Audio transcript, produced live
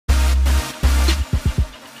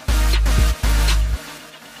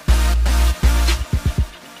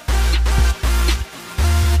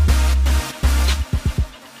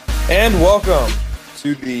And welcome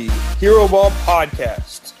to the Hero Ball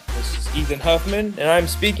Podcast. This is Ethan Huffman, and I'm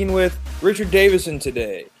speaking with Richard Davison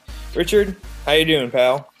today. Richard, how you doing,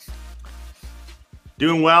 pal?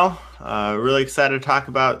 Doing well. Really excited to talk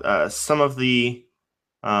about some of the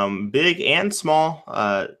big and small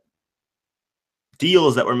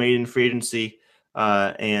deals that were made in free agency,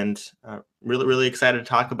 and really excited to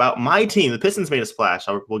talk about my team. The Pistons made a splash.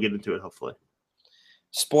 We'll get into it, hopefully.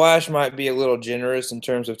 Splash might be a little generous in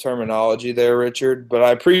terms of terminology there, Richard, but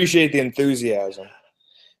I appreciate the enthusiasm.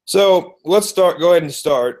 So let's go ahead and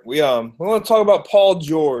start. We want to talk about Paul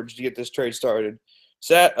George to get this trade started.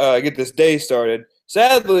 Get this day started.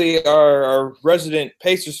 Sadly, our resident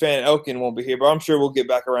Pacers fan Elkin won't be here, but I'm sure we'll get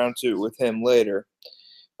back around to it with him later.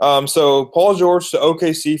 So Paul George to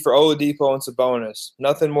OKC for Oladipo and Sabonis.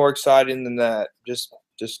 Nothing more exciting than that. Just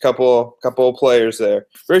a couple of players there.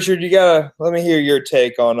 Richard, let me hear your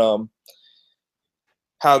take on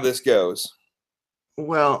how this goes.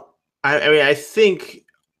 Well, I think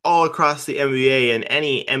all across the NBA and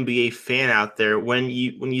any NBA fan out there, when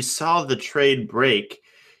you saw the trade break,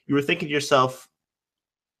 you were thinking to yourself,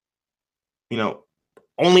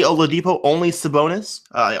 only Oladipo, only Sabonis?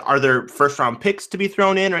 Are there first-round picks to be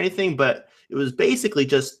thrown in or anything? But it was basically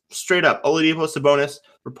just straight up Oladipo, Sabonis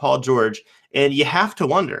for Paul George. And you have to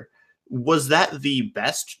wonder, was that the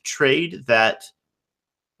best trade that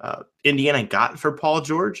Indiana got for Paul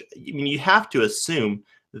George? I mean, you have to assume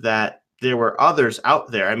that there were others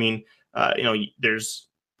out there. I mean, there's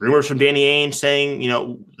rumors from Danny Ainge saying,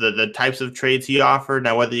 the types of trades he offered.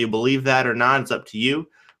 Now, whether you believe that or not, it's up to you.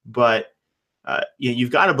 But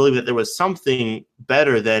you've got to believe that there was something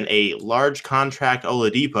better than a large contract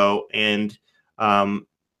Oladipo and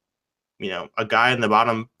a guy in the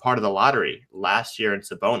bottom part of the lottery last year in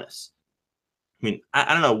Sabonis. I mean,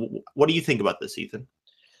 I don't know. What do you think about this, Ethan?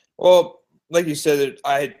 Well, like you said,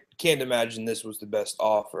 I can't imagine this was the best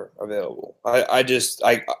offer available. I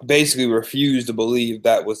basically refuse to believe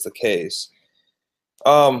that was the case.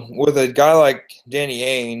 With a guy like Danny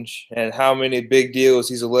Ainge and how many big deals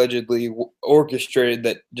he's allegedly orchestrated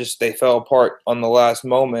that just they fell apart on the last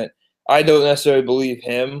moment, I don't necessarily believe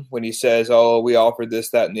him when he says, "Oh, we offered this,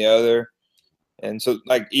 that, and the other." And so,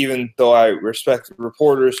 even though I respect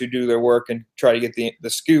reporters who do their work and try to get the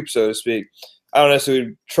scoop, so to speak, I don't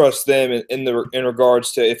necessarily trust them in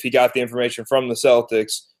regards to if he got the information from the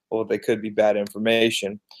Celtics. Well, they could be bad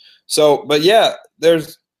information. So, but yeah,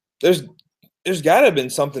 there's got to have been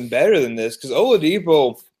something better than this because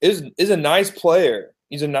Oladipo is a nice player.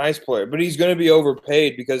 He's a nice player, but he's going to be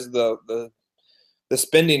overpaid because of the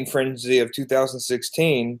spending frenzy of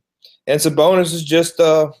 2016. And Sabonis is just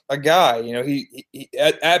a guy. He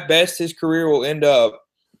at best his career will end up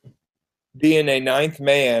being a ninth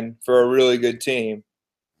man for a really good team.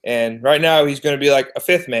 And right now he's going to be like a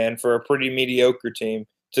fifth man for a pretty mediocre team.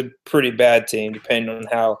 It's a pretty bad team, depending on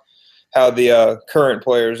how the current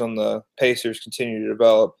players on the Pacers continue to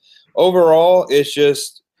develop. Overall, it's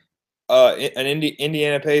just an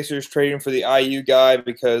Indiana Pacers trading for the IU guy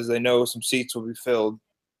because they know some seats will be filled,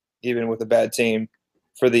 even with a bad team,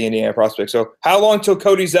 for the Indiana prospect. So how long till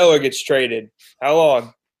Cody Zeller gets traded? How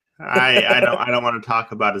long? I don't want to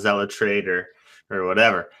talk about a Zeller trade or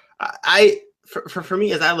whatever. For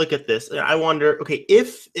me, as I look at this, I wonder, okay,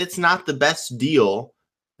 if it's not the best deal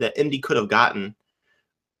that Indy could have gotten,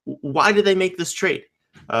 why did they make this trade?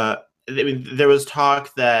 There was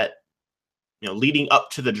talk that, leading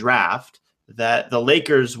up to the draft, that the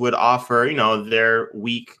Lakers would offer, their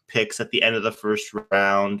weak picks at the end of the first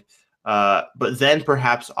round, but then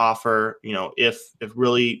perhaps offer, if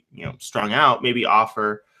really, strung out, maybe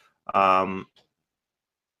offer, some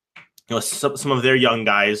of their young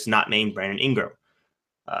guys not named Brandon Ingram.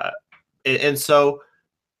 And so,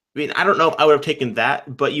 I don't know if I would have taken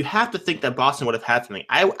that, but you have to think that Boston would have had something.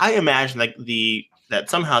 I imagine that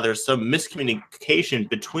somehow there's some miscommunication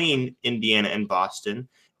between Indiana and Boston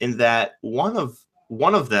in that one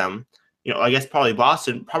of them, I guess probably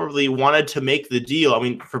Boston probably wanted to make the deal. I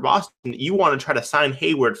mean, for Boston, you want to try to sign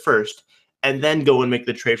Hayward first and then go and make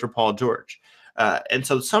the trade for Paul George. And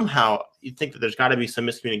so somehow you think that there's got to be some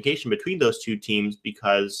miscommunication between those two teams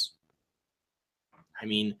because,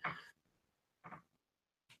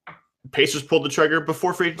 Pacers pulled the trigger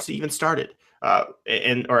before free agency even started, right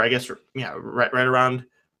around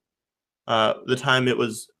the time it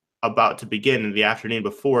was about to begin in the afternoon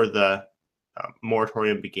before the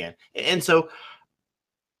moratorium began. And so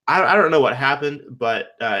I don't know what happened, but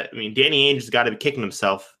Danny Ainge has got to be kicking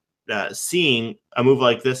himself seeing a move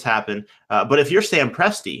like this happen. But if you're Sam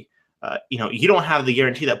Presti, you don't have the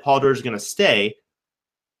guarantee that Paul George is going to stay.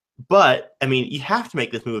 But you have to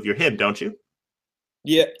make this move if you're him, don't you?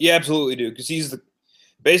 Yeah, you absolutely do, because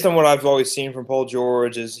based on what I've always seen from Paul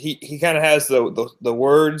George is he kind of has the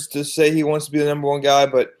words to say he wants to be the number one guy,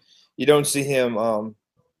 but you don't see him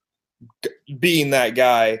being that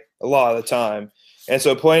guy a lot of the time. And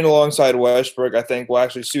so playing alongside Westbrook, I think will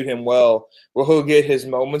actually suit him well. Where he'll get his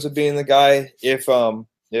moments of being the guy if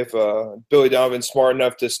Billy Donovan's smart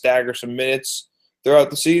enough to stagger some minutes throughout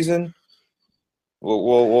the season.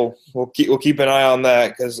 We'll keep an eye on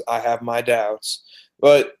that because I have my doubts.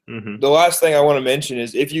 But the last thing I want to mention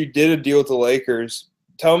is if you did a deal with the Lakers,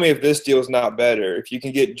 tell me if this deal is not better. If you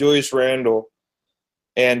can get Julius Randle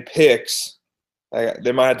and picks,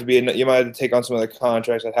 there might have to be you might have to take on some of the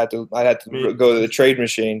contracts. I'd have to go to the trade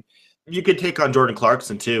machine. You could take on Jordan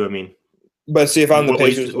Clarkson too. I mean, but see, if I'm the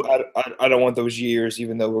Pacers, I don't want those years,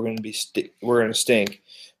 even though we're going to stink.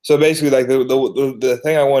 So basically, like the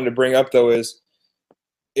thing I wanted to bring up though is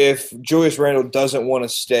if Julius Randle doesn't want to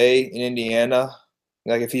stay in Indiana,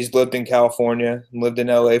 like if he's lived in California and lived in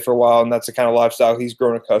LA for a while, and that's the kind of lifestyle he's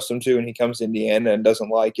grown accustomed to, and he comes to Indiana and doesn't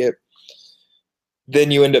like it, then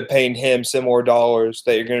you end up paying him similar dollars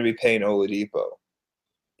that you're going to be paying Oladipo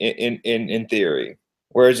in theory.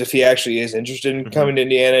 Whereas if he actually is interested in coming to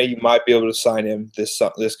Indiana, you might be able to sign him this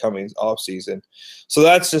coming offseason. So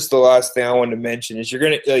that's just the last thing I wanted to mention is you're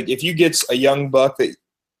going to, like, if you get a young buck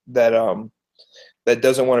that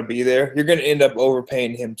doesn't want to be there, you're going to end up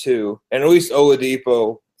overpaying him too. And at least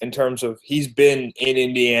Oladipo, in terms of he's been in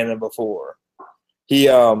Indiana before, he's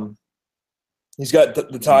got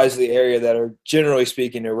the ties to the area that are generally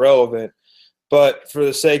speaking irrelevant. But for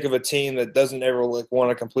the sake of a team that doesn't ever want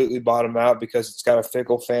to completely bottom out because it's got a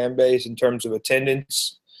fickle fan base in terms of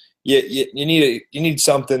attendance, you need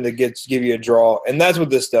something to give you a draw, and that's what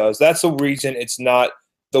this does. That's the reason it's not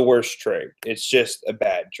the worst trade. It's just a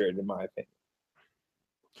bad trade, in my opinion.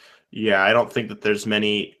 Yeah, I don't think that there's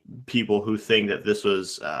many people who think that this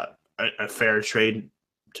was a fair trade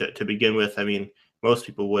to begin with. I mean, most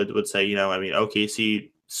people would say,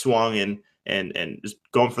 OKC swung and just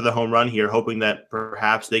going for the home run here, hoping that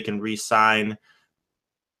perhaps they can re-sign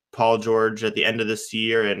Paul George at the end of this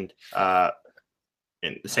year, and the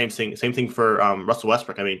same thing for Russell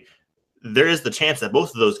Westbrook. I mean, there is the chance that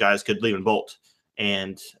both of those guys could leave and bolt,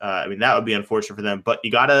 and that would be unfortunate for them. But you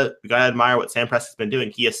gotta admire what Sam Presti's been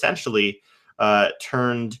doing. He essentially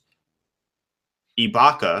turned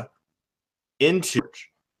Ibaka into.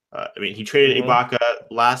 He traded Ibaka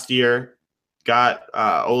last year, got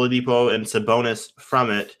Oladipo and Sabonis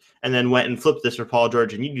from it, and then went and flipped this for Paul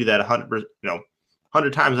George. And you do that 100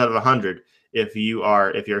 times out of 100 if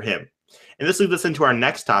you're him. And this leads us into our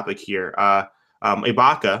next topic here.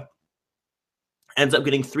 Ibaka ends up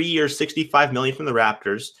getting 3 years, $65 million from the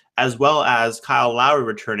Raptors, as well as Kyle Lowry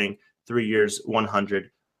returning 3 years, $100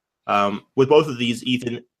 million. With both of these,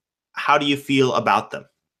 Ethan, how do you feel about them?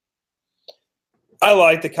 I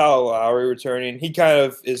like the Kyle Lowry returning. He kind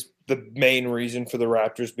of is the main reason for the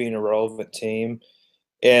Raptors being a relevant team.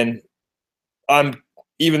 And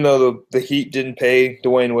even though the Heat didn't pay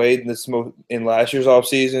Dwayne Wade in last year's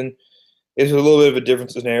offseason, it's a little bit of a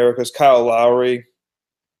different scenario because Kyle Lowry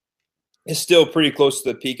is still pretty close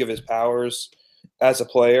to the peak of his powers as a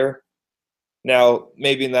player. Now,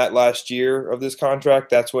 maybe in that last year of this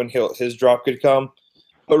contract, that's when his drop could come.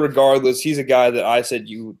 But regardless, he's a guy that I said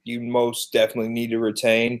you most definitely need to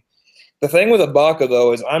retain. The thing with Ibaka,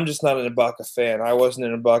 though, is I'm just not an Ibaka fan. I wasn't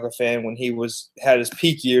an Ibaka fan when he had his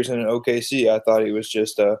peak years in OKC. I thought he was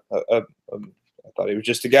just a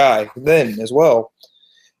guy then as well.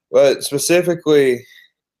 But specifically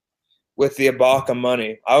with the Ibaka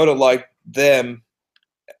money, I would have liked them,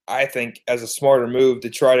 I think, as a smarter move to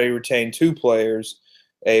try to retain two players,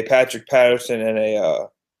 a Patrick Patterson and a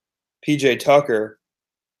PJ Tucker.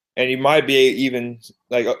 And you might be even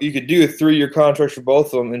you could do a 3-year contract for both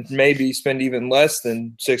of them and maybe spend even less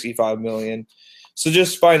than $65 million. So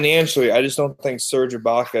just financially, I just don't think Serge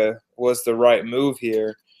Ibaka was the right move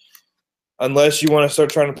here. Unless you want to start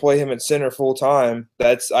trying to play him at center full time,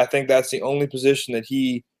 I think that's the only position that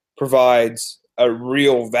he provides a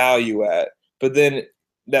real value at. But then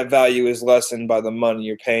that value is lessened by the money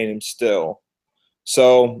you're paying him still.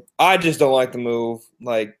 So I just don't like the move.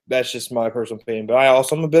 Like, that's just my personal opinion. But I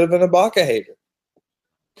also am a bit of an Ibaka hater.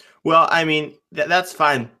 Well, I mean, that's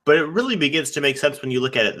fine, but it really begins to make sense when you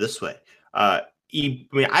look at it this way. I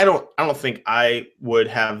don't think I would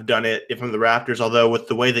have done it if I'm the Raptors, although with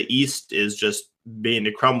the way the East is just beginning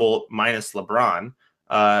to crumble minus LeBron,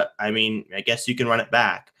 I guess you can run it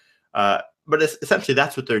back. But essentially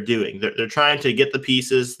that's what they're doing. They're trying to get the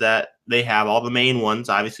pieces that they have, all the main ones.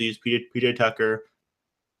 Obviously, it's PJ Tucker,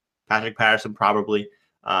 Patrick Patterson probably.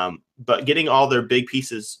 but getting all their big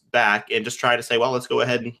pieces back and just trying to say, well, let's go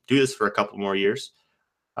ahead and do this for a couple more years.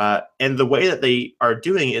 And the way that they are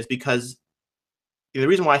doing it is because the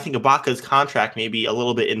reason why I think Ibaka's contract may be a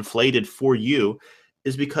little bit inflated for you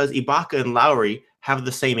is because Ibaka and Lowry have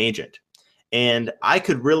the same agent. And I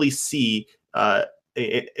could really see,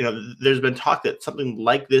 there's been talk that something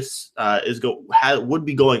like this would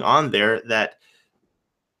be going on there, that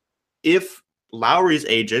if Lowry's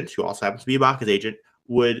agent, who also happens to be Ibaka's agent,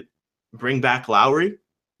 would bring back Lowry,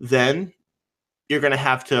 then you're going to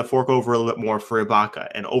have to fork over a little bit more for Ibaka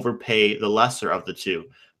and overpay the lesser of the two.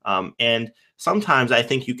 And sometimes I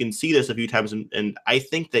think you can see this a few times, and I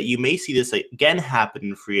think that you may see this again happen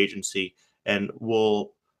in free agency, and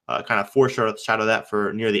we'll kind of foreshadow that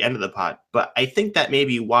for near the end of the pod. But I think that may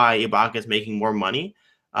be why Ibaka is making more money.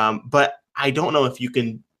 But I don't know if you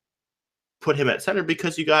can put him at center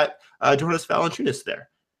because you got Jonas Valanciunas there.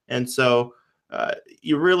 And so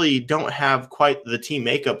you really don't have quite the team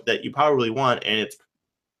makeup that you probably want, and it's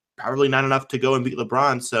probably not enough to go and beat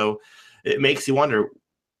LeBron. So it makes you wonder,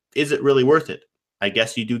 is it really worth it? I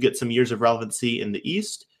guess you do get some years of relevancy in the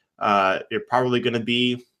East. You're probably going to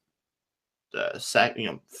be the second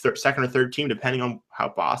or third team, depending on how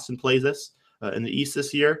Boston plays this in the East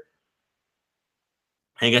this year.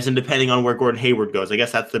 I guess, and depending on where Gordon Hayward goes, I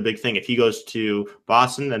guess that's the big thing. If he goes to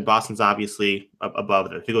Boston, then Boston's obviously above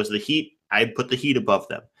them. If he goes to the Heat, I'd put the Heat above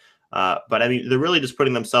them. But I mean, they're really just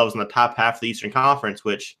putting themselves in the top half of the Eastern Conference,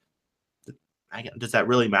 which does that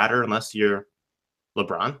really matter unless you're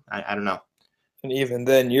LeBron? I don't know. And even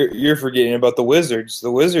then, you're forgetting about the Wizards.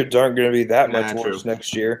 The Wizards aren't going to be that much worse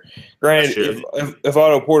next year. Granted, if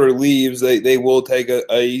Otto Porter leaves, they will take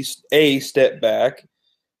a step back.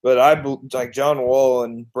 But like John Wall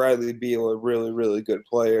and Bradley Beal are really, really good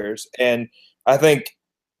players. And I think,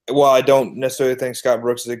 while I don't necessarily think Scott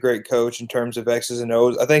Brooks is a great coach in terms of X's and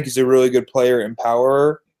O's, I think he's a really good player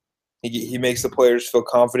empowerer. He makes the players feel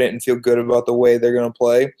confident and feel good about the way they're going to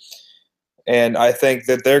play. And I think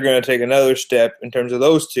that they're going to take another step in terms of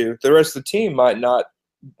those two. The rest of the team might not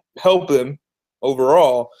help them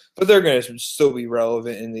overall, but they're going to still be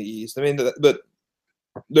relevant in the East. I mean, but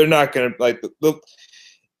they're not going to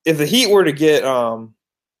if the Heat were to get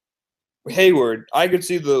Hayward, I could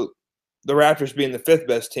see the Raptors being the fifth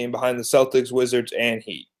best team behind the Celtics, Wizards, and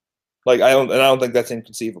Heat. I don't think that's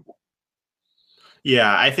inconceivable.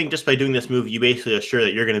 Yeah, I think just by doing this move, you basically assure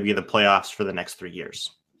that you're going to be in the playoffs for the next 3 years.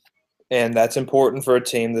 And that's important for a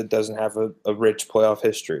team that doesn't have a rich playoff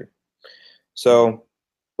history. So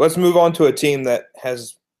let's move on to a team that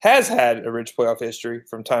has had a rich playoff history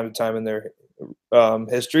from time to time in their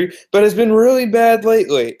history, but has been really bad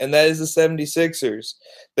lately, and that is the 76ers.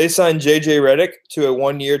 They signed J.J. Redick to a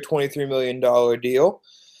 1-year, $23 million deal.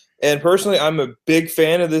 And personally, I'm a big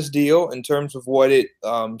fan of this deal in terms of what it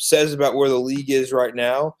says about where the league is right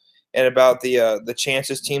now and about the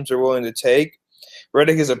chances teams are willing to take.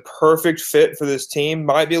 Redick is a perfect fit for this team.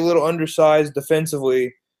 Might be a little undersized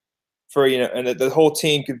defensively and the whole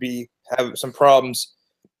team could have some problems,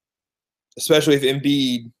 especially if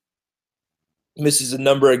Embiid misses a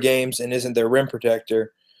number of games and isn't their rim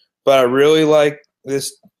protector. But I really like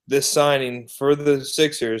this signing for the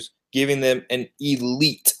Sixers, giving them an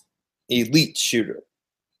elite shooter.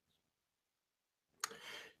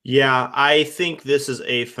 Yeah, I think this is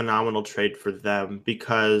a phenomenal trade for them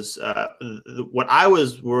because what I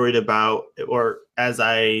was worried about, or as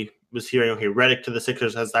I was hearing, Redick to the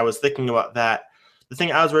Sixers, as I was thinking about that, the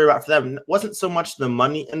thing I was worried about for them wasn't so much the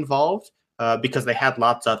money involved because they had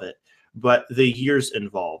lots of it, but the years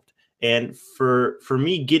involved. And for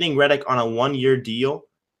me, getting Redick on a 1-year deal,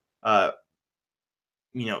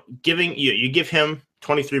 you give him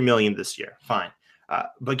 $23 million this year, fine.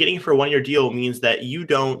 But getting him for a 1-year deal means that you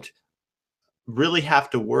don't really have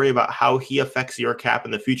to worry about how he affects your cap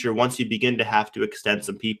in the future once you begin to have to extend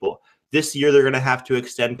some people. This year, they're going to have to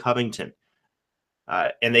extend Covington.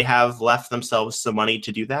 And they have left themselves some money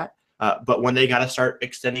to do that. But when they got to start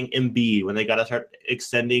extending Embiid, when they got to start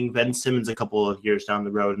extending Ben Simmons a couple of years down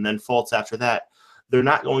the road, and then Fultz after that, they're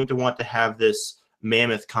not going to want to have this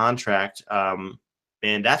mammoth contract.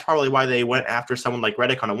 And that's probably why they went after someone like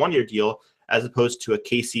Redick on a 1-year deal as opposed to a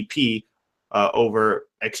KCP over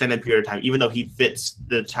extended period of time, even though he fits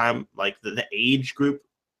the time, like the age,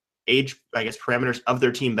 I guess, parameters of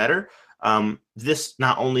their team better. This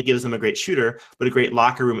not only gives them a great shooter, but a great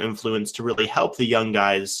locker room influence to really help the young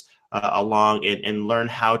guys along and learn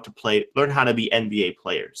how to be NBA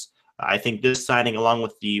players. I think this signing, along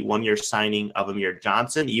with the 1-year signing of Amir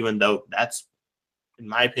Johnson, even though that's, in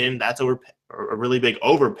my opinion, that's a really big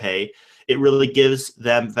overpay, it really gives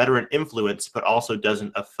them veteran influence, but also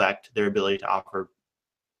doesn't affect their ability to offer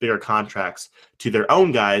bigger contracts to their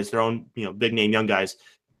own guys, their own big name young guys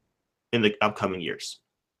in the upcoming years.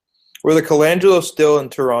 Were the Colangelos still in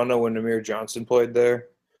Toronto when Amir Johnson played there?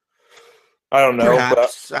 I don't know.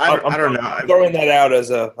 Perhaps. But I don't know. I'm throwing that out as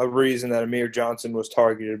a reason that Amir Johnson was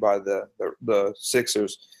targeted by the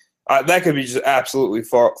Sixers. That could be just absolutely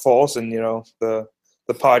false, and the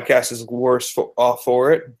podcast is worse off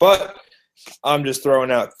for it. But I'm just throwing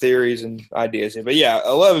out theories and ideas here. But yeah,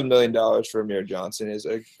 $11 million for Amir Johnson is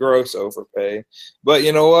a gross overpay. But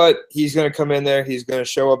you know what? He's going to come in there. He's going to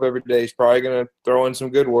show up every day. He's probably going to throw in some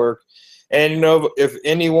good work. And if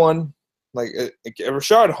anyone, like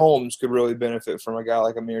Rashad Holmes, could really benefit from a guy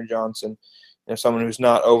like Amir Johnson, someone who's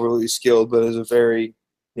not overly skilled but is a very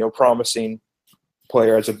promising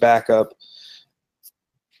player as a backup.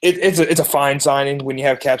 It's a fine signing. When you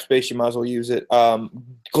have cap space, you might as well use it.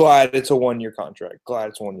 Glad it's a 1-year contract.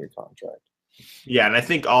 Yeah, and I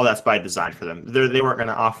think all that's by design for them. They weren't going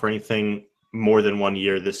to offer anything more than 1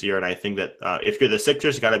 year this year, and I think that if you're the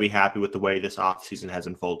Sixers, you got to be happy with the way this offseason has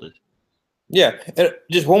unfolded. Yeah, and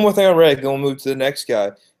just one more thing on Redick, then we'll move to the next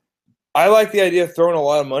guy. I like the idea of throwing a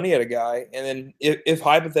lot of money at a guy, and then if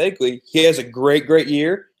hypothetically he has a great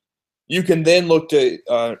year, you can then look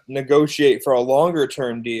to negotiate for a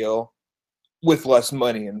longer-term deal with less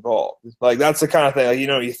money involved. Like, that's the kind of thing,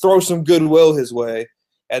 you throw some goodwill his way,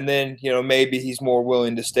 and then, maybe he's more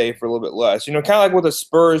willing to stay for a little bit less. Kind of like what the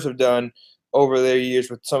Spurs have done over their years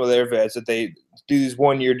with some of their vets, that they do these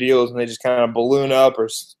 1-year deals and they just kind of balloon up or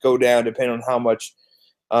go down depending on how much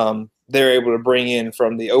they're able to bring in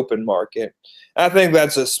from the open market. And I think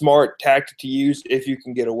that's a smart tactic to use if you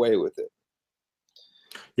can get away with it.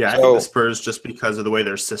 Yeah, I think the Spurs, just because of the way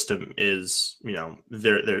their system is,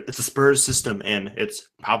 it's a Spurs system and it's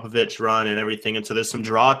Popovich run and everything, and so there's some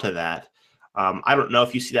draw to that. I don't know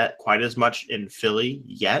if you see that quite as much in Philly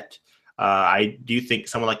yet. I do think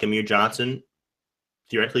someone like Amir Johnson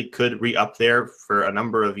theoretically could re-up there for a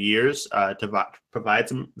number of years to provide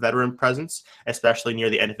some veteran presence, especially near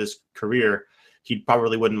the end of his career. He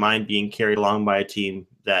probably wouldn't mind being carried along by a team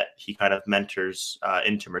that he kind of mentors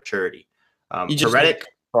into maturity. For Redick,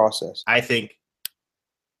 process. I think,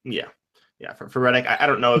 for Redick, I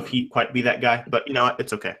don't know if he'd quite be that guy, but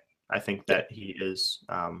it's okay. I think that he is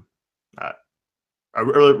a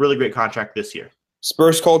really, really great contract this year.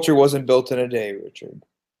 Spurs culture wasn't built in a day, Richard.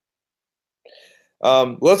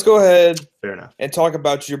 Let's go ahead and talk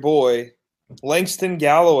about your boy, Langston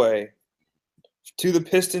Galloway, to the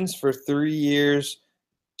Pistons for 3 years,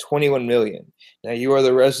 $21 million. Now, you are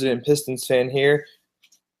the resident Pistons fan here.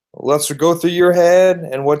 Let's go through your head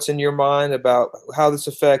and what's in your mind about how this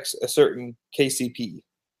affects a certain KCP.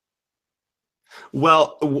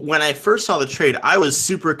 Well, when I first saw the trade, I was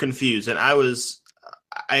super confused, and I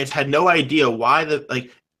had no idea why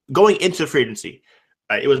going into free agency.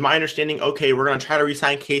 It was my understanding, okay, we're going to try to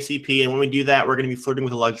re-sign KCP, and when we do that, we're going to be flirting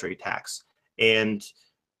with a luxury tax and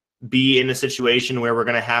be in a situation where we're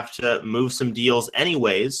going to have to move some deals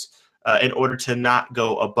anyways in order to not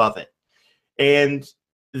go above it. And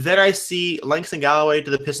then I see Langston Galloway to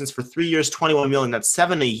the Pistons for 3 years, $21 million. That's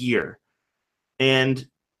 $7 million a year. And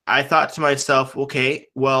I thought to myself, okay,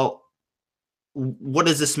 well, what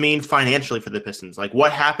does this mean financially for the Pistons? Like,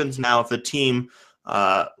 what happens now if a team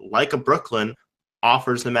like a Brooklyn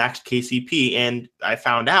offers the max KCP? And I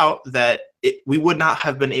found out that we would not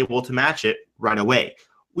have been able to match it right away.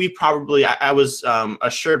 I was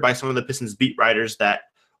assured by some of the Pistons beat writers that,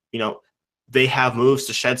 they have moves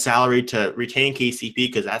to shed salary to retain KCP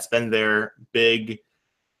because that's been their big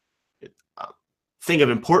thing of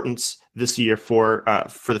importance this year for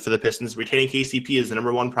the Pistons. Retaining KCP is the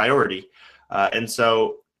number one priority. And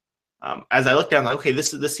so as I looked down, like, okay,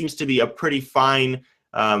 this seems to be a pretty fine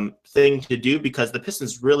thing to do because the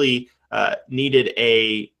Pistons really needed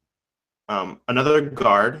another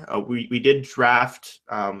guard. We did draft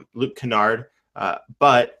Luke Kennard,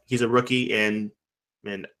 but he's a rookie, and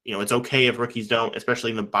it's okay if rookies don't, especially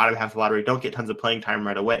in the bottom half of the lottery, don't get tons of playing time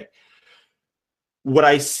right away. What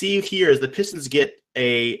I see here is the Pistons get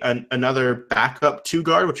another backup 2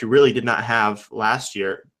 guard, which we really did not have last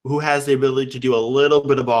year, who has the ability to do a little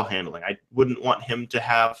bit of ball handling. I wouldn't want him to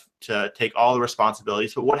have to take all the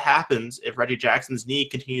responsibilities, but what happens if Reggie Jackson's knee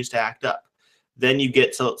continues to act up? Then you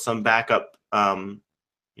get some backup, kind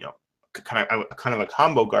of a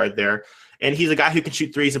combo guard there. And he's a guy who can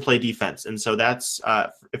shoot threes and play defense. And so that's,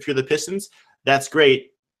 if you're the Pistons, that's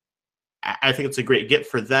great. I think it's a great get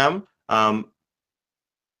for them. But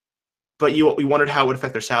we wondered how it would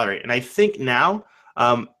affect their salary. And I think now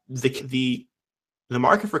the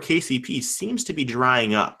market for KCP seems to be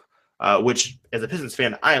drying up, which as a Pistons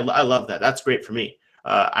fan, I love that. That's great for me.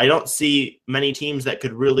 I don't see many teams that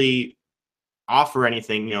could really offer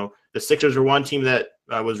anything. The Sixers are one team that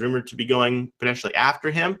was rumored to be going potentially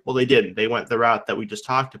after him. Well, they didn't. They went the route that we just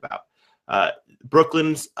talked about.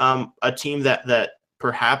 Brooklyn's a team that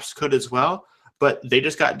perhaps could as well, but they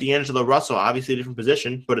just got D'Angelo Russell, obviously a different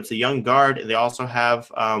position, but it's a young guard. And they also have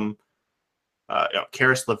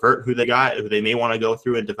Karis LeVert, who they may want to go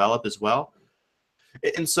through and develop as well.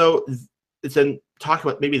 And so then talk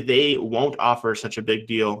about maybe they won't offer such a big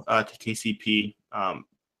deal to KCP.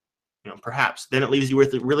 Perhaps then it leaves you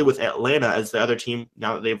with Atlanta as the other team.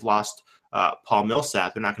 Now that they've lost Paul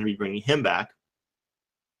Millsap, they're not going to be bringing him back.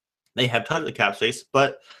 They have tons of cap space,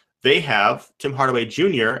 but they have Tim Hardaway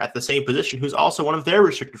Jr. at the same position, who's also one of their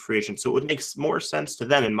restricted free agents. So it would make more sense to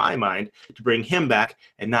them, in my mind, to bring him back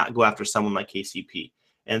and not go after someone like KCP.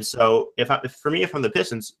 And so if I'm the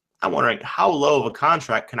Pistons, I'm wondering how low of a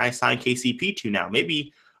contract can I sign KCP to now?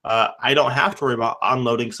 Maybe I don't have to worry about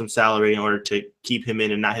unloading some salary in order to keep him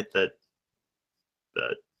in and not hit the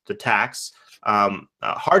tax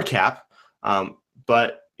hard cap.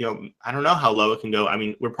 But I don't know how low it can go. I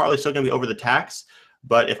mean, we're probably still going to be over the tax,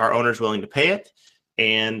 but if our owner's willing to pay it,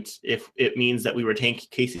 and if it means that we retain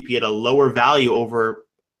KCP at a lower value over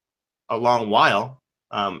a long while,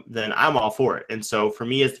 then I'm all for it. And so for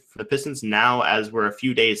me, for the Pistons now, as we're a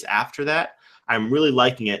few days after that, I'm really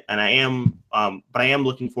liking it, and I am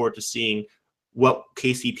looking forward to seeing what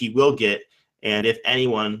KCP will get, and if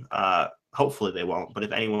anyone, hopefully they won't, but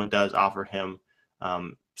if anyone does offer him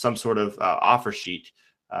some sort of offer sheet,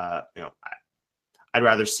 I'd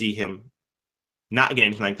rather see him not get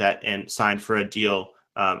anything like that and sign for a deal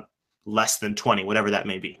less than 20, whatever that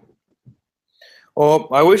may be. Well,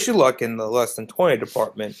 I wish you luck in the less than 20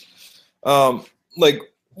 department.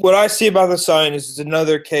 What I see about the sign is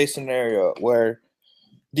another case scenario where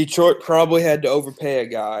Detroit probably had to overpay a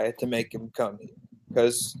guy to make him come here,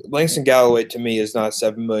 because Langston Galloway to me is not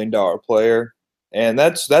a $7 million player, and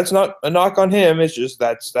that's not a knock on him. It's just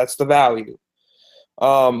that's the value.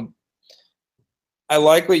 I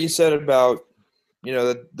like what you said about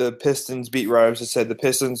the Pistons beat writers that said the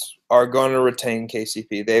Pistons are going to retain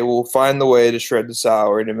KCP. They will find the way to shred the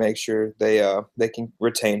salary to make sure they can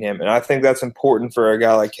retain him. And I think that's important for a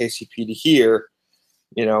guy like KCP to hear,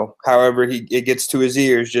 however it gets to his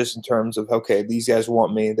ears, just in terms of, okay, these guys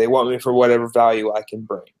want me. They want me for whatever value I can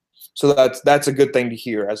bring. So that's a good thing to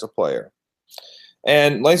hear as a player.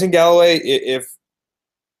 And Langston Galloway,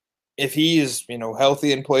 if he is,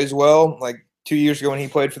 healthy and plays well, like 2 years ago when he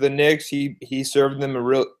played for the Knicks, he served them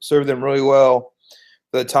really well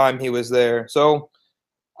for the time he was there. So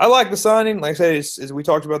I like the signing. Like I said, as we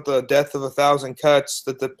talked about the death of 1,000 cuts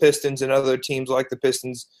that the Pistons and other teams like the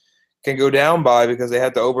Pistons can go down by, because they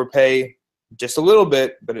have to overpay just a little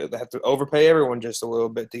bit, but they have to overpay everyone just a little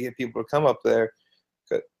bit to get people to come up there.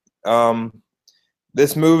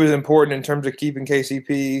 This move is important in terms of keeping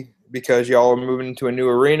KCP, because y'all are moving into a new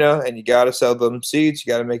arena and you got to sell them seats.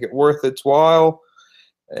 You got to make it worth its while.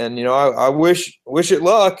 And, I wish it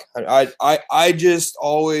luck. I just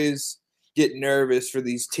always get nervous for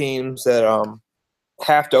these teams that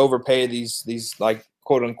have to overpay these like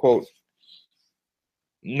quote unquote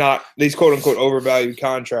overvalued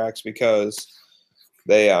contracts because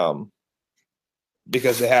they have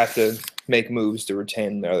to make moves to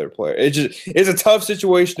retain the other player. It's a tough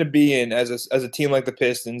situation to be in as a team like the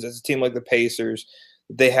Pistons, as a team like the Pacers.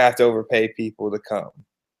 They have to overpay people to come.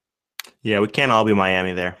 Yeah, we can't all be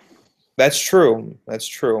Miami there. That's true.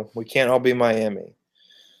 We can't all be Miami.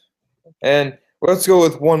 And let's go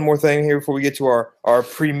with one more thing here before we get to our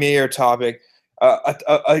premier topic.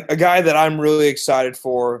 A guy that I'm really excited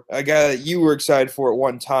for, a guy that you were excited for at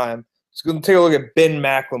one time. Let's go take a look at Ben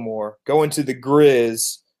McLemore going to the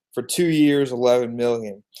Grizz for 2 years, $11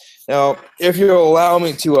 million. Now, if you'll allow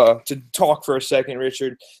me to talk for a second,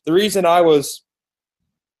 Richard, the reason I was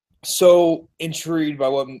so intrigued by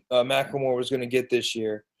what McLemore was going to get this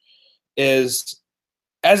year is,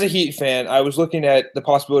 as a Heat fan, I was looking at the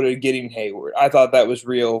possibility of getting Hayward. I thought that was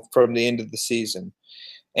real from the end of the season.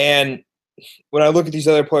 And when I look at these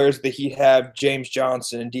other players the Heat have, James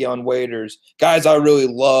Johnson and Dion Waiters, guys I really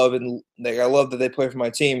love, and I love that they play for my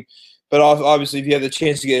team. But obviously, if you have the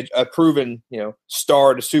chance to get a proven,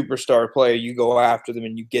 star to superstar player, you go after them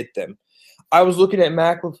and you get them. I was looking at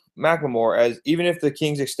McLemore as, even if the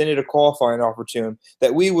Kings extended a qualifying offer to him,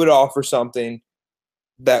 that we would offer something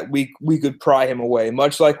that we could pry him away,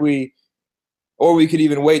 much like we could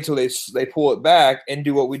even wait till they pull it back and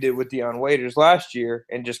do what we did with Dion Waiters last year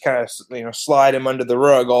and just kind of slide him under the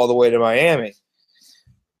rug all the way to Miami.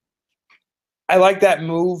 I like that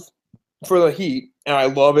move for the Heat, and I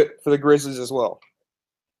love it for the Grizzlies as well.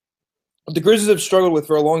 what the Grizzlies have struggled with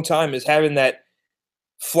for a long time is having that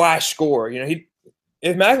flash score.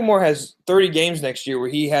 If McLemore has 30 games next year where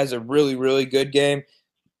he has a really, really good game,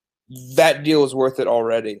 that deal is worth it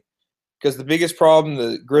already. Because the biggest problem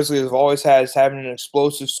the Grizzlies have always had is having an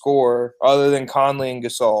explosive scorer other than Conley and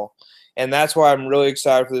Gasol. And that's why I'm really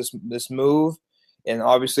excited for this move. And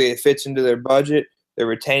obviously it fits into their budget. They're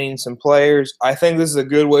retaining some players. I think this is a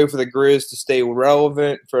good way for the Grizz to stay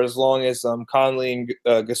relevant for as long as Conley and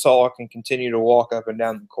Gasol can continue to walk up and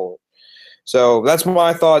down the court. So that's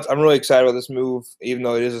my thoughts. I'm really excited about this move, even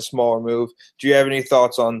though it is a smaller move. Do you have any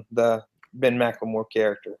thoughts on the Ben McLemore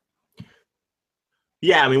character?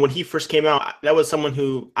 Yeah, I mean, when he first came out, that was someone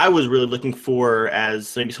who I was really looking for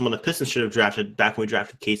as maybe someone the Pistons should have drafted back when we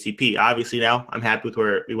drafted KCP. Obviously, now I'm happy with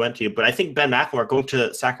where we went to. But I think Ben McLemore going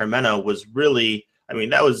to Sacramento was really, I mean,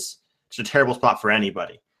 that was just a terrible spot for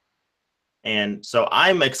anybody. And so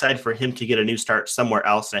I'm excited for him to get a new start somewhere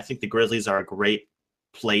else. And I think the Grizzlies are a great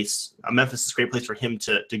place. Memphis is a great place for him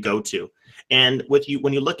to go to. And when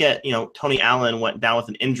you look at, Tony Allen went down with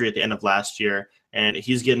an injury at the end of last year, and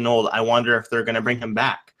he's getting old. I wonder if they're going to bring him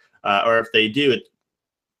back, or if they do,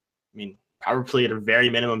 probably at a very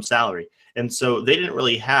minimum salary. And so they didn't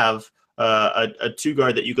really have a two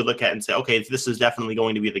guard that you could look at and say, okay, this is definitely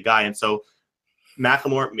going to be the guy. And so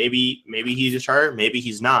McLemore, maybe he's a starter, maybe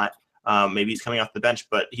he's not. Maybe he's coming off the bench,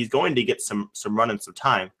 but he's going to get some run and some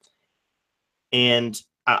time. And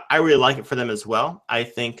I really like it for them as well. I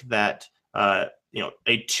think that a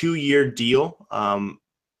 2-year deal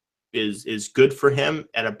is good for him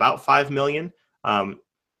at about $5 million.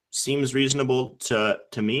 Seems reasonable to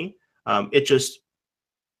me.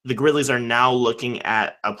 The Grizzlies are now looking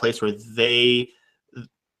at a place where the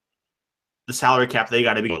salary cap, they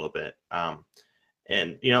got to be a little bit.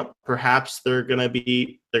 And perhaps they're gonna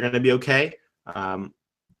be okay.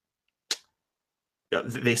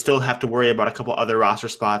 They still have to worry about a couple other roster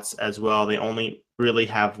spots as well. They only really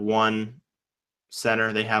have one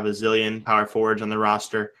center. They have a zillion power forwards on the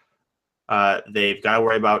roster. They've got to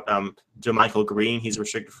worry about JaMychal Green. He's a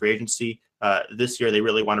restricted free agency. This year, they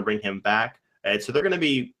really want to bring him back. And so they're going to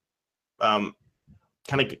be they're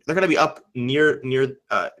going to be up near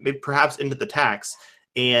maybe perhaps into the tax.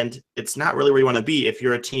 And it's not really where you want to be if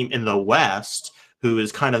you're a team in the West who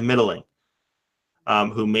is kind of middling,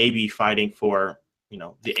 who may be fighting for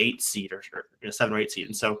the 8 seed or 7 or 8 seed.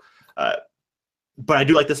 And so, but I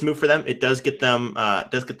do like this move for them. It does get them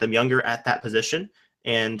younger at that position.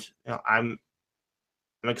 And I'm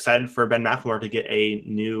excited for Ben McLemore to get a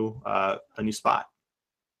new spot.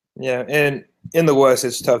 Yeah, and in the West,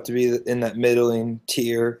 it's tough to be in that middling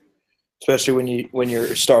tier, especially when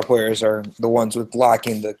your star players are the ones with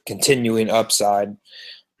lacking the continuing upside.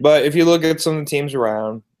 But if you look at some of the teams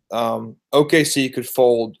around, OKC could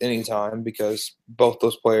fold anytime because both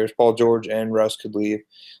those players, Paul George and Russ, could leave.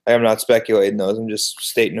 I'm not speculating those. I'm just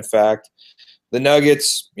stating a fact. The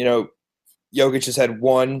Nuggets, Jokic has had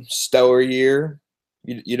one stellar year.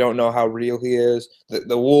 You don't know how real he is.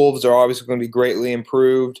 The Wolves are obviously going to be greatly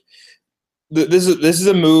improved. This is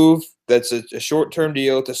a move that's a short-term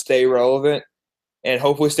deal to stay relevant and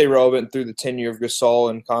hopefully stay relevant through the tenure of Gasol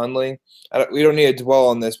and Conley. We don't need to dwell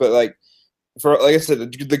on this, but like I said,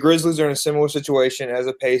 the Grizzlies are in a similar situation as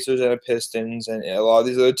the Pacers and the Pistons and a lot of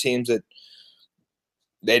these other teams that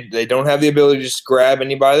they don't have the ability to just grab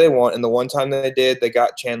anybody they want. And the one time that they did, they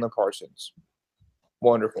got Chandler Parsons.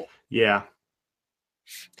 Wonderful. Yeah.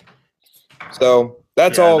 So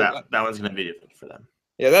that's all. That one's going to be different for them.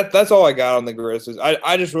 Yeah, that's all I got on the Grizzlies.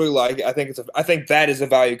 I just really like it. I think that is a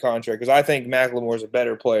value contract because I think McLemore is a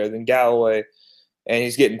better player than Galloway, and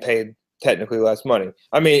he's getting paid technically less money.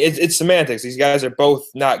 I mean, it's semantics. These guys are both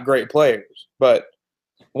not great players, but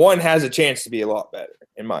one has a chance to be a lot better,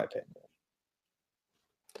 in my opinion.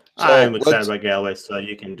 So I'm excited about Galloway, so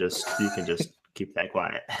you can just keep that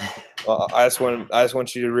quiet. I just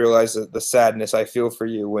want you to realize the sadness I feel for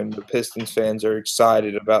you when the Pistons fans are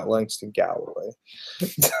excited about Langston Galloway.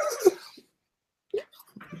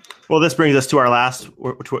 Well, this brings us to our last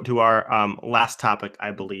topic,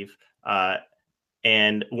 I believe,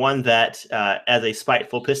 and one that, as a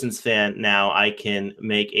spiteful Pistons fan, now I can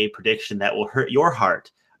make a prediction that will hurt your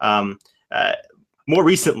heart. More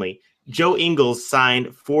recently, Joe Ingles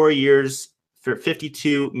signed 4 years for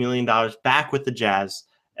 $52 million back with the Jazz.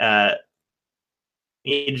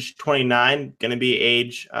 Age 29, going to be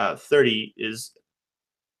age 30 is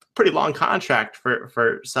a pretty long contract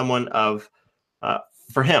for someone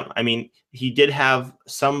for him. I mean, he did have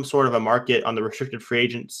some sort of a market on the restricted free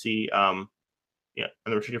agency, on the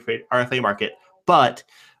restricted free RFA market, but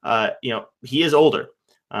he is older.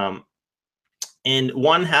 And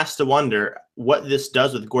one has to wonder what this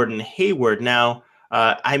does with Gordon Hayward. Now,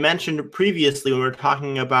 I mentioned previously when we were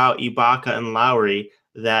talking about Ibaka and Lowry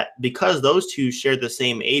that because those two share the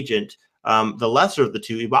same agent, the lesser of the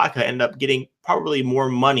two, Ibaka, ended up getting probably more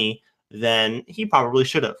money than he probably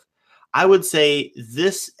should have. I would say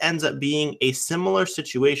this ends up being a similar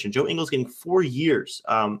situation. Joe Ingles getting 4 years,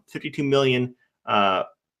 $52 million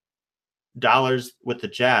with the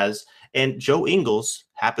Jazz. And Joe Ingles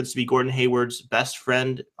happens to be Gordon Hayward's best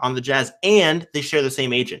friend on the Jazz, and they share the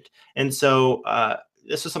same agent. And so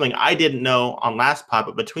this is something I didn't know on last pod,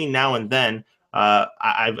 but between now and then,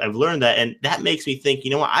 I've learned that, and that makes me think,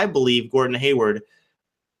 you know what, I believe Gordon Hayward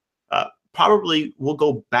probably will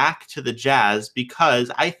go back to the Jazz because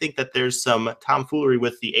I think that there's some tomfoolery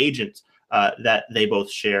with the agent that they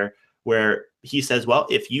both share, where he says, well,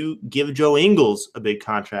 if you give Joe Ingles a big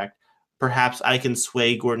contract, perhaps I can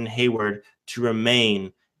sway Gordon Hayward to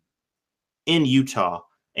remain in Utah.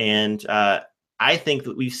 And I think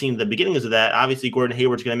that we've seen the beginnings of that. Obviously, Gordon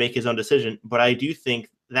Hayward's going to make his own decision, but I do think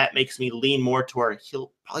that makes me lean more toward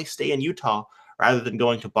he'll probably stay in Utah rather than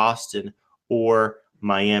going to Boston or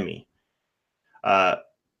Miami.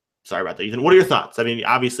 Sorry about that, Ethan. What are your thoughts? I mean,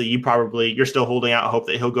 obviously, you're still holding out hope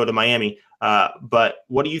that he'll go to Miami. But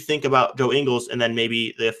what do you think about Joe Ingles and then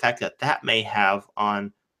maybe the effect that may have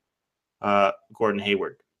on Gordon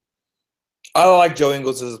Hayward? I like Joe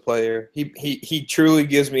Ingles as a player. He truly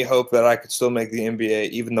gives me hope that I could still make the NBA,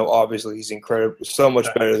 even though obviously he's incredible, so much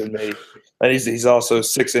better than me, and he's also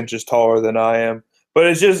 6 inches taller than I am. But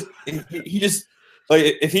it's just he just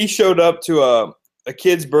like if he showed up to a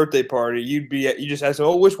kid's birthday party, you just ask him,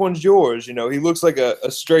 oh, which one's yours? You know, he looks like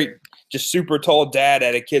a straight, just super tall dad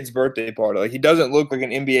at a kid's birthday party. Like he doesn't look like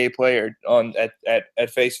an NBA player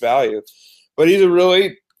at face value, but he's a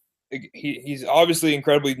really he's obviously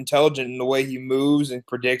incredibly intelligent in the way he moves and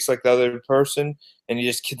predicts like the other person, and he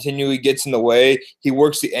just continually gets in the way. He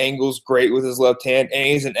works the angles great with his left hand, and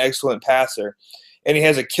he's an excellent passer. And he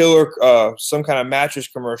has a killer some kind of mattress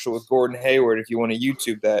commercial with Gordon Hayward if you want to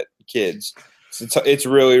YouTube that, kids. It's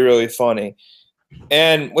really, really funny.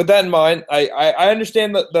 And with that in mind, I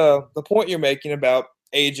understand the point you're making about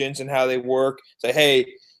agents and how they work. Say,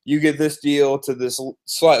 hey, you get this deal to this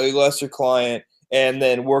slightly lesser client, and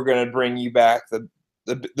then we're going to bring you back the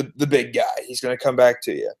big guy. He's going to come back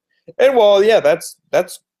to you. And, well, yeah, that's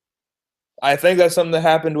I think that's something that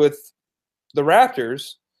happened with the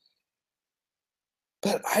Raptors.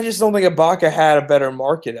 But I just don't think Ibaka had a better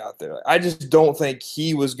market out there. I just don't think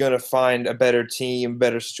he was going to find a better team,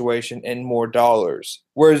 better situation, and more dollars.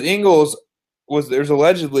 Whereas Ingles there's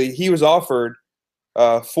allegedly he was offered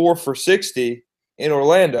 4 for $60 in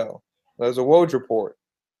Orlando. That was a Woj report.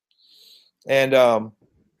 And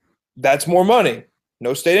that's more money.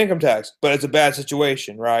 No state income tax, but it's a bad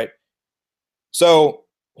situation, right? So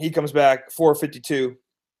he comes back, 452,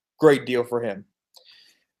 great deal for him.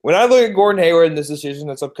 When I look at Gordon Hayward in this decision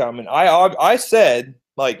that's upcoming, I said,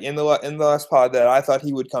 like in the last pod, that I thought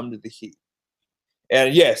he would come to the Heat.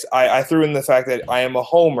 And yes, I threw in the fact that I am a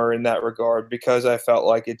homer in that regard because I felt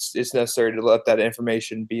like it's necessary to let that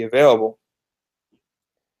information be available.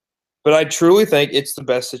 But I truly think it's the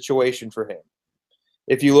best situation for him.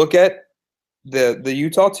 If you look at the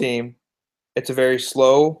Utah team, it's a very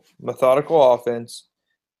slow, methodical offense,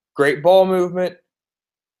 great ball movement.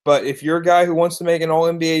 But if you're a guy who wants to make an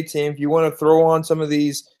All-NBA team, if you want to throw on some of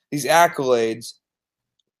these accolades,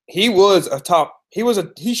 he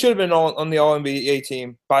should have been on the All-NBA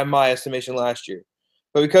team by my estimation last year.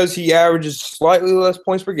 But because he averages slightly less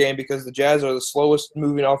points per game because the Jazz are the slowest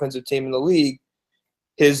moving offensive team in the league,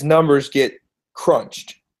 his numbers get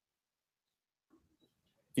crunched.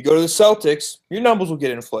 If you go to the Celtics, your numbers will get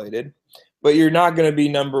inflated. But you're not going to be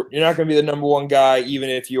the number one guy, even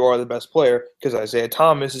if you are the best player, because Isaiah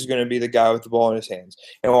Thomas is going to be the guy with the ball in his hands.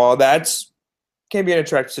 And while can be an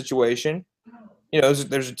attractive situation, you know,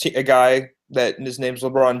 there's a guy that his name's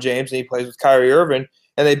LeBron James, and he plays with Kyrie Irving,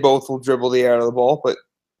 and they both will dribble the air out of the ball, but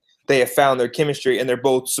they have found their chemistry, and they're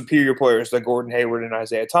both superior players like Gordon Hayward and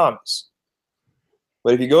Isaiah Thomas.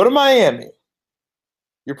 But if you go to Miami,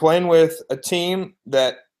 you're playing with a team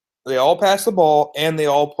that they all pass the ball and they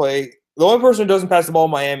all play. The only person who doesn't pass the ball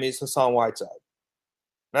in Miami is Hassan Whiteside.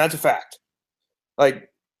 And that's a fact.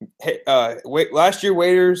 Like, last year,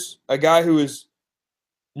 Waiters, a guy who is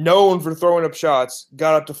known for throwing up shots,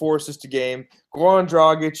 got up to 4 assists a game. Goran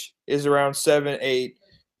Dragic is around 7, 8,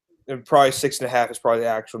 and probably 6.5 is probably the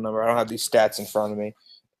actual number. I don't have these stats in front of me.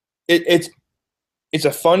 It's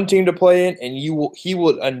a fun team to play in, and he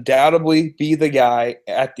will undoubtedly be the guy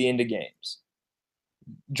at the end of games.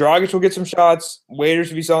 Dragic will get some shots. Waiters,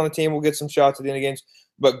 if he's on the team, will get some shots at the end of games.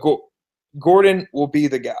 But Gordon will be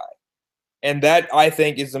the guy. And that, I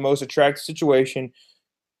think, is the most attractive situation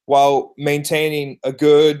while maintaining a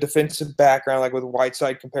good defensive background, like with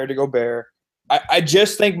Whiteside compared to Gobert. I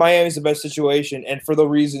just think Miami's the best situation, and for the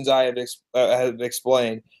reasons I have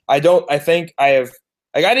explained. I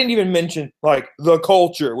didn't even mention, like, the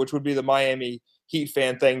culture, which would be the Miami Heat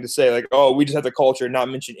fan thing to say, like, oh, we just have the culture and not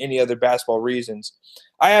mention any other basketball reasons.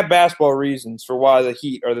 I have basketball reasons for why the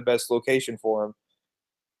Heat are the best location for him.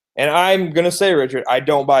 And I'm going to say, Richard, I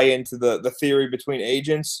don't buy into the theory between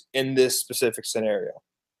agents in this specific scenario.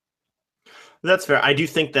 That's fair. I do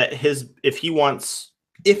think that if he wants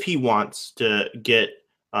to get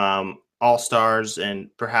all-stars and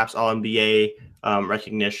perhaps all-NBA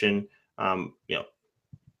recognition,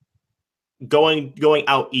 going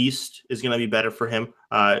out east is going to be better for him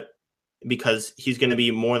because he's going to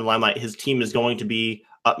be more in the limelight. His team is going to be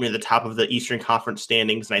up near the top of the Eastern Conference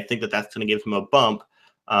standings, and I think that that's going to give him a bump.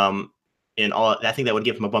 I think that would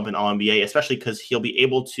give him a bump in All-NBA, especially because he'll be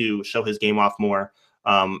able to show his game off more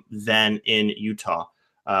than in Utah.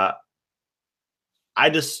 There's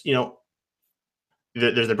the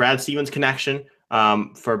Brad Stevens connection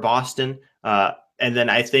for Boston. And then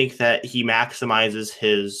I think that he maximizes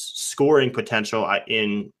his scoring potential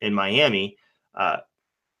in Miami.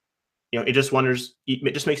 It just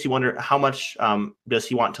makes you wonder how much does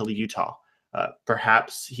he want to leave Utah?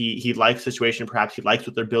 Perhaps he likes the situation. Perhaps he likes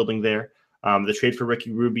what they're building there. The trade for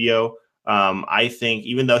Ricky Rubio. I think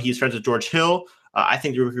even though he's friends with George Hill, I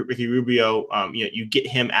think Ricky Rubio, you get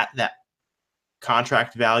him at that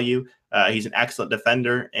contract value. He's an excellent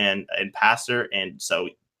defender and passer. And so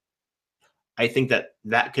I think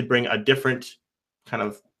that could bring a different kind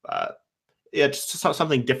of just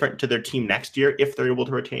something different to their team next year if they're able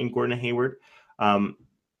to retain Gordon Hayward. I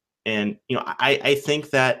think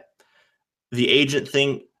that the agent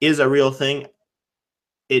thing is a real thing.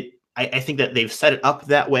 I think that they've set it up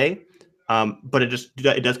that way. But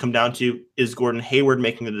it does come down to, is Gordon Hayward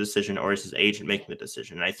making the decision or is his agent making the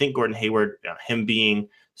decision? And I think Gordon Hayward, him being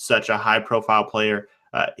such a high profile player,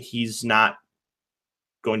 he's not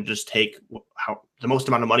going to just take the most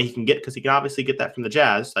amount of money he can get, because he can obviously get that from the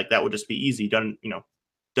Jazz. Like, that would just be easy done.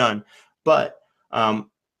 But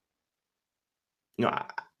I'm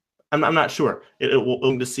not sure.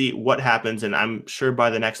 We'll to see what happens, and I'm sure by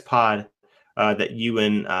the next pod that you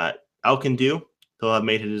and Elkin do, he'll have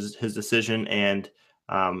made his decision, and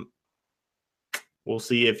we'll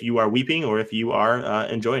see if you are weeping or if you are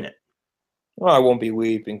enjoying it. Well, I won't be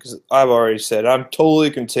weeping because I've already said I'm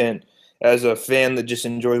totally content as a fan that just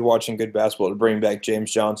enjoys watching good basketball to bring back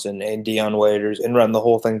James Johnson and Dion Waiters and run the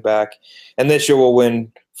whole thing back. And this year we'll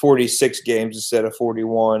win 46 games instead of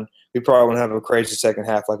 41. We probably won't have a crazy second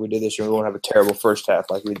half like we did this year. We won't have a terrible first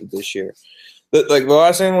half like we did this year. But, the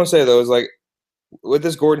last thing I want to say, though, is, with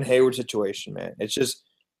this Gordon Hayward situation, man, it's just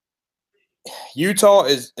Utah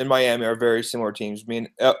and Miami are very similar teams. I mean,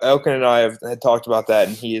 Elkin and I had talked about that,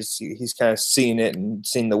 and he's kind of seen it and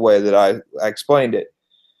seen the way that I explained it.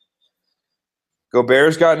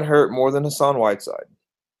 Gobert's gotten hurt more than Hassan Whiteside.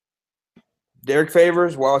 Derek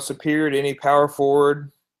Favors, while superior to any power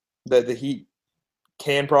forward that the Heat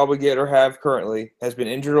can probably get or have currently, has been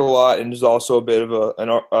injured a lot and is also a bit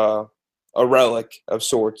of a relic of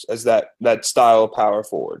sorts as that style of power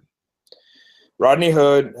forward. Rodney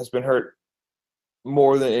Hood has been hurt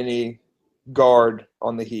more than any guard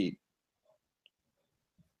on the Heat.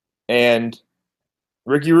 And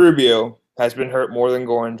Ricky Rubio has been hurt more than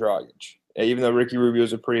Goran Dragic, even though Ricky Rubio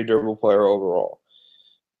is a pretty durable player overall.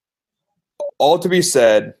 All to be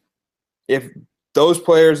said, if those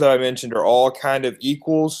players that I mentioned are all kind of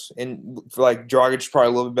equals, and Dragic's probably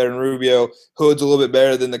a little bit better than Rubio, Hood's a little bit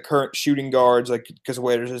better than the current shooting guards, because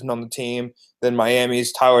Waiters isn't on the team, then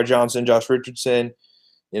Miami's Tyler Johnson, Josh Richardson,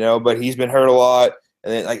 but he's been hurt a lot.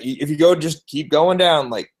 And then, if you just keep going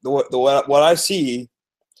down, what I see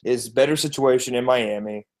is better situation in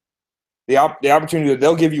Miami. The opportunity,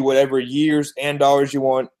 they'll give you whatever years and dollars you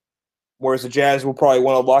want, whereas the Jazz will probably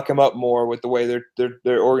want to lock him up more with the way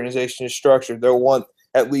their organization is structured. They'll want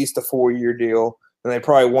at least a 4-year deal, and they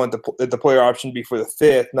probably want the player option to be for the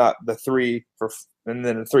 5th, not the 3 and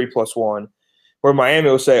then a 3+1. Where Miami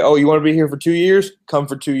will say, "Oh, you want to be here for 2 years? Come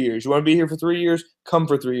for 2 years. You want to be here for 3 years? Come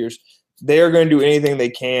for 3 years." They are going to do anything they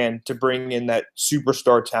can to bring in that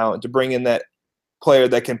superstar talent, to bring in that player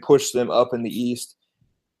that can push them up in the East.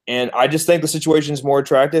 And I just think the situation is more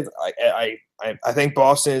attractive. I think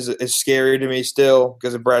Boston is scary to me still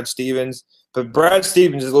because of Brad Stevens. But Brad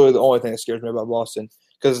Stevens is literally the only thing that scares me about Boston,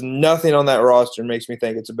 because nothing on that roster makes me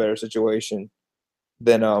think it's a better situation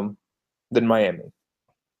than Miami.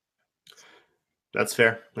 That's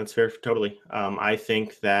fair. That's fair. Totally. I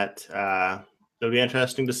think that it'll be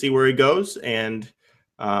interesting to see where he goes. And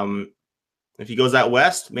if he goes out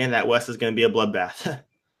west, man, that west is going to be a bloodbath.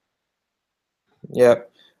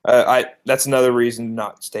 Yep. That's another reason to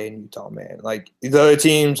not stay in Utah, man. Like the other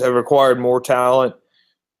teams have acquired more talent.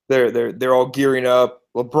 They're all gearing up.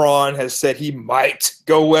 LeBron has said he might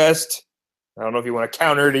go west. I don't know if you want to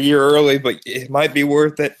counter it a year early, but it might be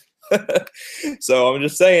worth it. So I'm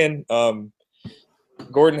just saying,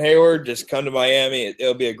 Gordon Hayward, just come to Miami.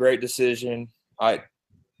 It'll be a great decision. I'm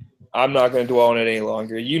not going to dwell on it any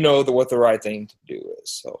longer. You know what the right thing to do is.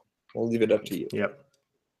 So we'll leave it up to you. Yep.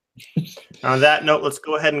 On that note, let's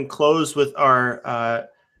go ahead and close with our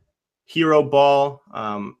Hero Ball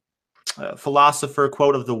philosopher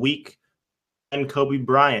quote of the week. And Kobe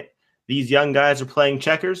Bryant. These young guys are playing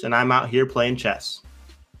checkers, and I'm out here playing chess.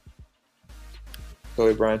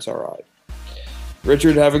 Kobe Bryant's all right.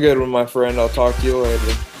 Richard, have a good one, my friend. I'll talk to you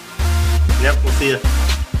later. Yep, we'll see you.